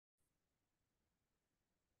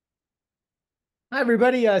Hi,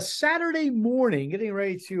 everybody. Saturday morning, getting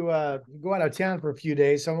ready to go out of town for a few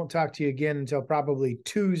days. So I won't talk to you again until probably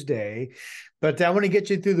Tuesday. But I want to get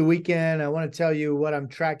you through the weekend. I want to tell you what I'm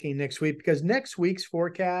tracking next week because next week's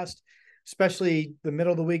forecast, especially the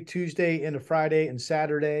middle of the week, Tuesday into Friday and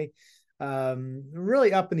Saturday,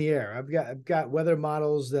 really up in the air. I've got weather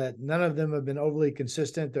models that none of them have been overly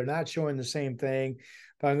consistent. They're not showing the same thing.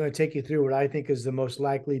 But I'm going to take you through what I think is the most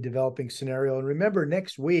likely developing scenario. And remember,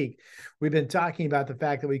 next week, we've been talking about the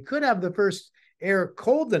fact that we could have the first air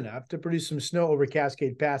cold enough to produce some snow over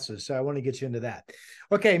Cascade passes. So I want to get you into that.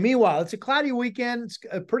 Okay, meanwhile, it's a cloudy weekend. It's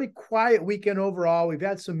a pretty quiet weekend overall. We've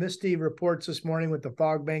had some misty reports this morning with the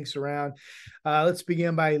fog banks around. Let's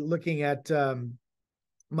begin by looking at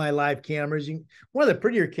my live cameras. One of the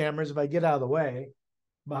prettier cameras, if I get out of the way,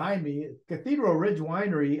 behind me, Cathedral Ridge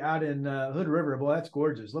Winery out in Hood River. Boy, that's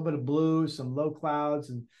gorgeous. A little bit of blue, some low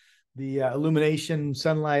clouds, and the illumination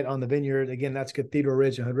sunlight on the vineyard. Again, that's Cathedral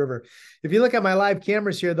Ridge and Hood River. If you look at my live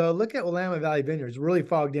cameras here, though, look at Willamette Valley Vineyards, really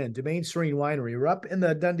fogged in. Domain Serene Winery, we're up in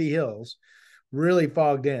the Dundee Hills, really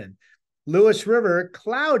fogged in. Lewis River,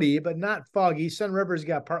 cloudy, but not foggy. Sun River's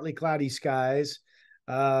got partly cloudy skies.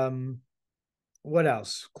 What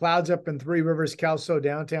else? Clouds up in Three Rivers, Kelso,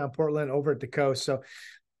 downtown Portland, over at the coast. So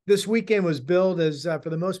this weekend was billed as, for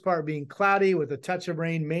the most part, being cloudy with a touch of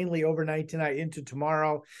rain, mainly overnight tonight into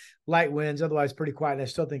tomorrow. Light winds, otherwise pretty quiet. And I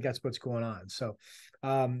still think that's what's going on. So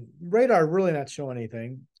radar really not showing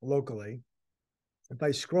anything locally. If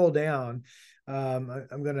I scroll down,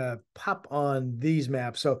 I'm going to pop on these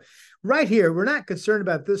maps. So right here, we're not concerned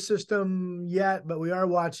about this system yet, but we are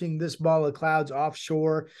watching this ball of clouds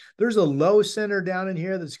offshore. There's a low center down in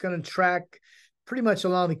here that's going to track pretty much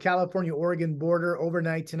along the California-Oregon border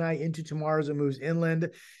overnight tonight into tomorrow as it moves inland.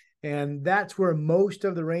 And that's where most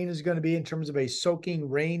of the rain is going to be in terms of a soaking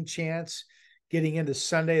rain chance getting into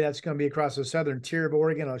Sunday. That's going to be across the southern tier of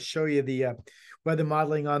Oregon. I'll show you the weather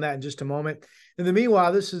modeling on that in just a moment. In the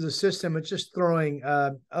meanwhile, this is a system. It's just throwing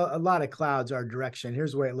a lot of clouds our direction.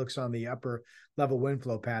 Here's the way it looks on the upper level wind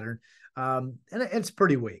flow pattern. And it's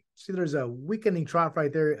pretty weak. See, there's a weakening trough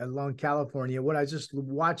right there along California. What I was just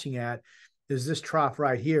watching at is this trough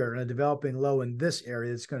right here and a developing low in this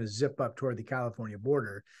area that's going to zip up toward the California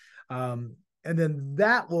border. And then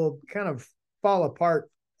that will kind of fall apart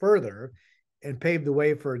further and pave the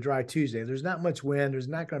way for a dry Tuesday. There's not much wind. There's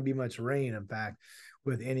not going to be much rain, in fact,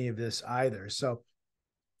 with any of this either. So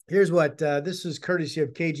here's what this is courtesy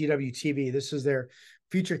of KGW TV. This is their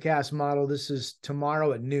Futurecast model. This is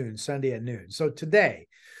tomorrow at noon, Sunday at noon. So today,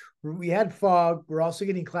 we had fog. We're also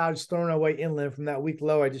getting clouds thrown away inland from that weak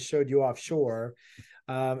low I just showed you offshore.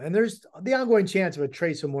 And there's the ongoing chance of a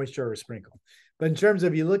trace of moisture or a sprinkle. But in terms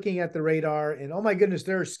of you looking at the radar and, oh my goodness,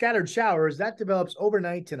 there are scattered showers, that develops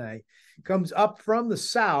overnight tonight, comes up from the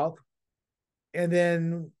south, and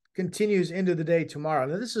then continues into the day tomorrow.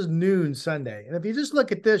 Now, this is noon Sunday. And if you just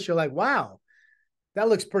look at this, you're like, wow, that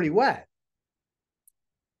looks pretty wet.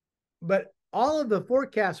 But all of the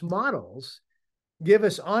forecast models give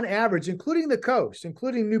us on average, including the coast,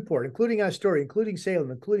 including Newport, including Astoria, including Salem,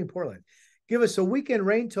 including Portland, give us a weekend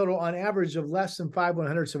rain total on average of less than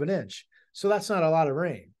 5/100ths of an inch. So that's not a lot of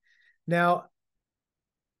rain. Now,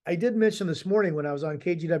 I did mention this morning when I was on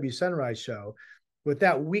KGW Sunrise Show, with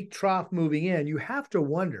that weak trough moving in, you have to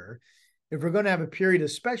wonder if we're going to have a period,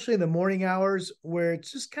 especially in the morning hours, where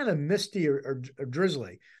it's just kind of misty or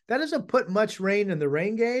drizzly. That doesn't put much rain in the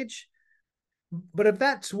rain gauge. But if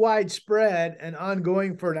that's widespread and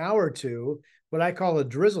ongoing for an hour or two, what I call a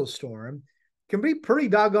drizzle storm, can be pretty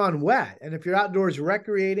doggone wet. And if you're outdoors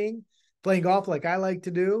recreating, playing golf like I like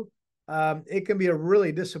to do, it can be a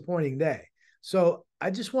really disappointing day. So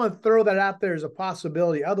I just want to throw that out there as a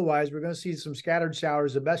possibility. Otherwise, we're going to see some scattered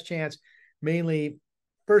showers, the best chance, mainly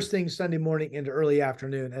first thing Sunday morning into early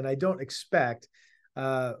afternoon. And I don't expect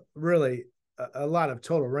really a lot of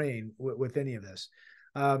total rain with any of this.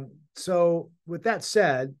 So with that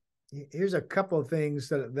said, here's a couple of things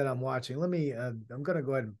that I'm watching. Let me, I'm going to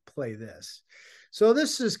go ahead and play this. So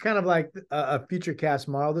this is kind of like a Futurecast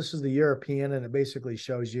model. This is the European, and it basically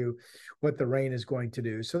shows you what the rain is going to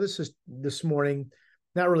do. So this is this morning,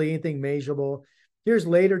 not really anything measurable. Here's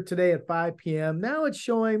later today at 5 p.m. Now it's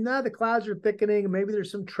showing, now the clouds are thickening, and maybe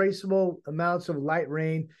there's some traceable amounts of light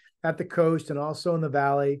rain at the coast and also in the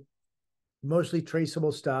valley, mostly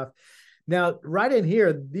traceable stuff. Now, right in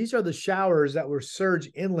here, these are the showers that will surge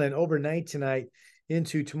inland overnight tonight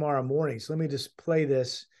into tomorrow morning. So let me just play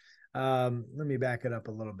this. Let me back it up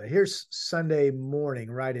a little bit. Here's Sunday morning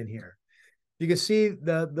right in here. You can see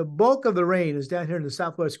the bulk of the rain is down here in the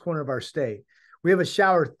southwest corner of our state. We have a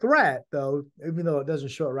shower threat, though, even though it doesn't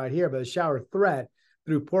show it right here, but a shower threat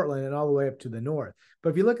through Portland and all the way up to the north. But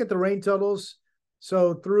if you look at the rain totals,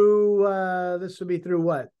 so through this would be through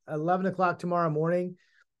what, 11 o'clock tomorrow morning,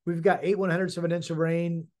 we've got 8/100ths of an inch of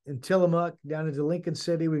rain in Tillamook down into Lincoln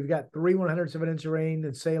City. We've got 3/100ths of an inch of rain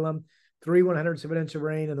in Salem, 3/100ths of an inch of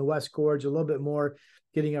rain in the West Gorge, a little bit more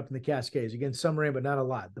getting up in the Cascades. Again, some rain, but not a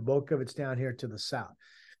lot. The bulk of it's down here to the south.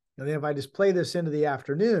 And then if I just play this into the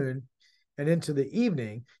afternoon and into the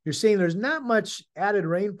evening, you're seeing there's not much added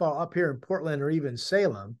rainfall up here in Portland or even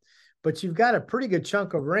Salem, but you've got a pretty good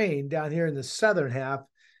chunk of rain down here in the southern half,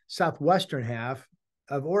 southwestern half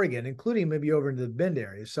of Oregon, including maybe over into the Bend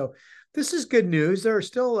area. So this is good news. There are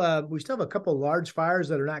still, we still have a couple of large fires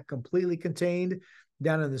that are not completely contained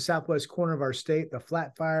down in the southwest corner of our state, the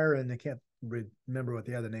Flat Fire, and I can't remember what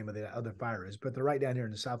the other name of the other fire is, but they're right down here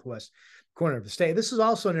in the southwest corner of the state. This is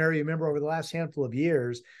also an area, remember, over the last handful of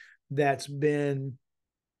years that's been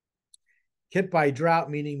hit by drought,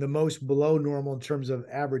 meaning the most below normal in terms of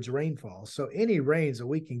average rainfall. So any rains that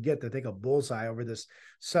we can get that take a bullseye over this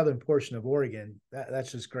southern portion of Oregon,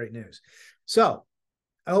 that's just great news. So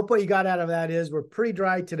I hope what you got out of that is we're pretty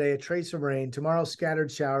dry today, a trace of rain. Tomorrow,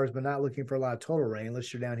 scattered showers, but not looking for a lot of total rain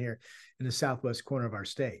unless you're down here in the southwest corner of our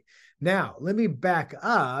state. Now, let me back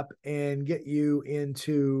up and get you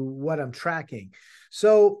into what I'm tracking.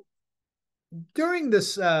 So during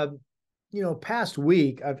this past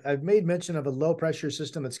week, I've made mention of a low pressure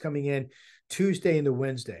system that's coming in Tuesday into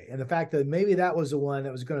Wednesday, and the fact that maybe that was the one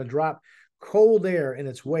that was going to drop cold air in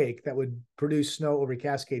its wake that would produce snow over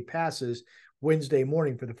Cascade passes Wednesday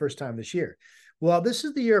morning for the first time this year. Well, this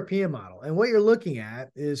is the European model, and what you're looking at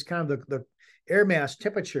is kind of the air mass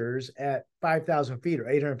temperatures at 5,000 feet or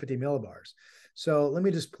 850 millibars. So let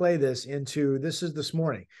me just play this into, this is this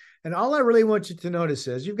morning. And all I really want you to notice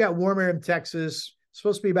is you've got warm air in Texas,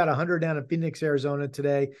 supposed to be about 100 down in Phoenix, Arizona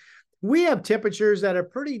today. We have temperatures that are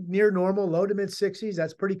pretty near normal, low to mid 60s.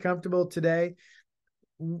 That's pretty comfortable today.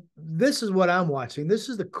 This is what I'm watching. This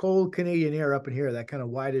is the cold Canadian air up in here, that kind of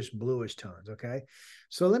whitish bluish tones. Okay.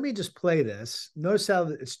 So let me just play this. Notice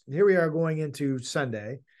how here we are going into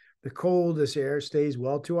Sunday. The coldest air stays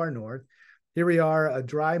well to our north. Here we are, a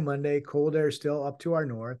dry Monday, cold air still up to our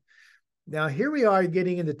north. Now, here we are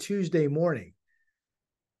getting into Tuesday morning.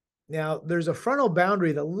 Now, there's a frontal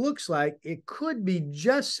boundary that looks like it could be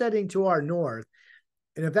just setting to our north.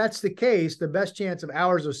 And if that's the case, the best chance of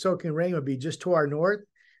hours of soaking rain would be just to our north.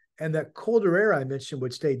 And that colder air I mentioned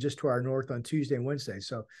would stay just to our north on Tuesday and Wednesday.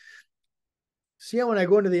 So see how when I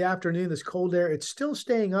go into the afternoon, this cold air, it's still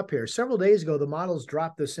staying up here. Several days ago, the models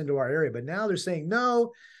dropped this into our area, but now they're saying,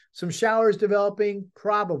 no, some showers developing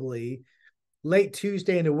probably late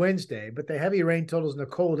Tuesday into Wednesday, but the heavy rain totals and the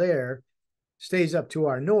cold air stays up to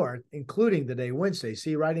our north, including the day Wednesday.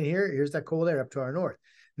 See right in here, here's that cold air up to our north.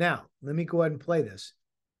 Now, let me go ahead and play this.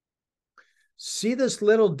 See this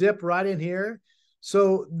little dip right in here?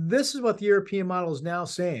 So this is what the European model is now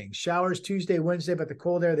saying. Showers Tuesday, Wednesday, but the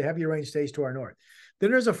cold air, the heavy rain stays to our north.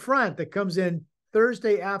 Then there's a front that comes in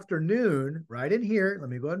Thursday afternoon, right in here.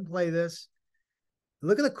 Let me go ahead and play this.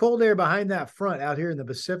 Look at the cold air behind that front out here in the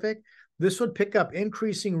Pacific. This would pick up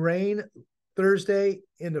increasing rain Thursday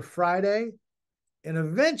into Friday. And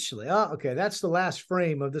eventually, okay, that's the last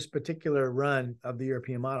frame of this particular run of the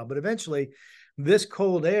European model. But eventually, this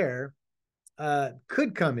cold air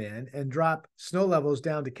could come in and drop snow levels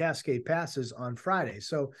down to Cascade passes on Friday.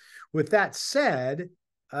 So with that said,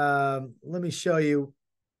 let me show you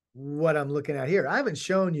what I'm looking at here. I haven't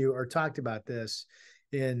shown you or talked about this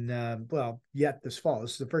in, yet this fall.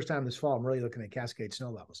 This is the first time this fall I'm really looking at Cascade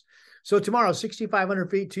snow levels. So tomorrow,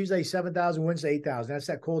 6,500 feet, Tuesday, 7,000, Wednesday, 8,000. That's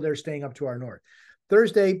that cold air staying up to our north.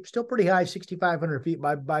 Thursday, still pretty high, 6,500 feet.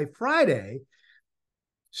 By Friday,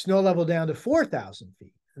 snow level down to 4,000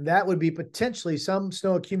 feet. And that would be potentially some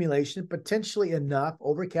snow accumulation, potentially enough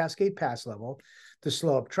over Cascade Pass level to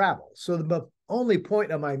slow up travel. So the only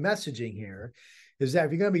point of my messaging here is that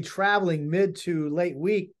if you're going to be traveling mid to late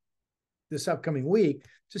week, this upcoming week,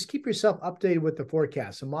 just keep yourself updated with the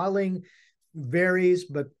forecast. The modeling varies,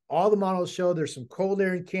 but all the models show there's some cold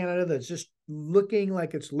air in Canada that's just looking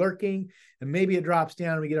like it's lurking, and maybe it drops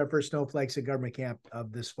down and we get our first snowflakes at government camp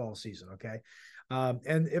of this fall season, okay?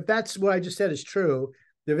 And if that's what I just said is true,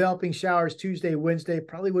 developing showers Tuesday, Wednesday,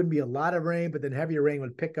 probably wouldn't be a lot of rain, but then heavier rain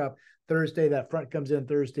would pick up Thursday. That front comes in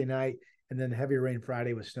Thursday night, and then heavier rain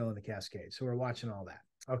Friday with snow in the Cascade. So we're watching all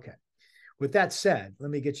that. Okay. With that said, let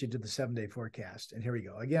me get you to the 7-day forecast. And here we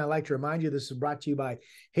go. Again, I'd like to remind you, this is brought to you by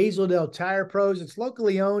Hazeldale Tire Pros. It's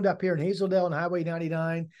locally owned up here in Hazeldale on Highway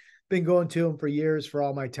 99. Been going to them for years for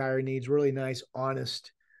all my tire needs. Really nice,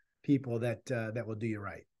 honest people that will do you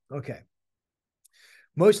right. Okay.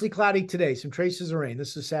 Mostly cloudy today, some traces of rain.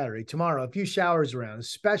 This is Saturday. Tomorrow, a few showers around,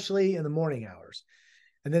 especially in the morning hours.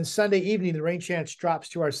 And then Sunday evening, the rain chance drops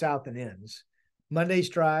to our south and ends. Monday's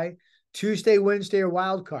dry. Tuesday, Wednesday are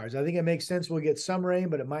wild cards. I think it makes sense. We'll get some rain,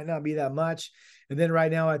 but it might not be that much. And then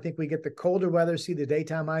right now, I think we get the colder weather. See the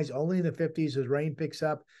daytime highs only in the 50s as rain picks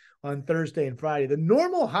up on Thursday and Friday. The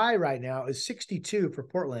normal high right now is 62 for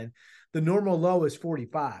Portland. The normal low is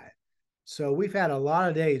 45. So we've had a lot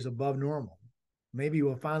of days above normal. Maybe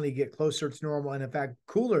we'll finally get closer to normal and, in fact,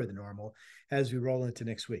 cooler than normal as we roll into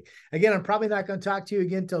next week. Again, I'm probably not going to talk to you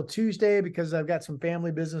again until Tuesday because I've got some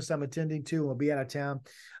family business I'm attending to and we'll be out of town.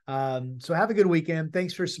 So have a good weekend.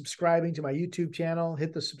 Thanks for subscribing to my YouTube channel.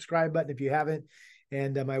 Hit the subscribe button if you haven't.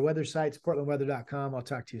 And my weather site's portlandweather.com. I'll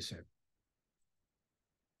talk to you soon.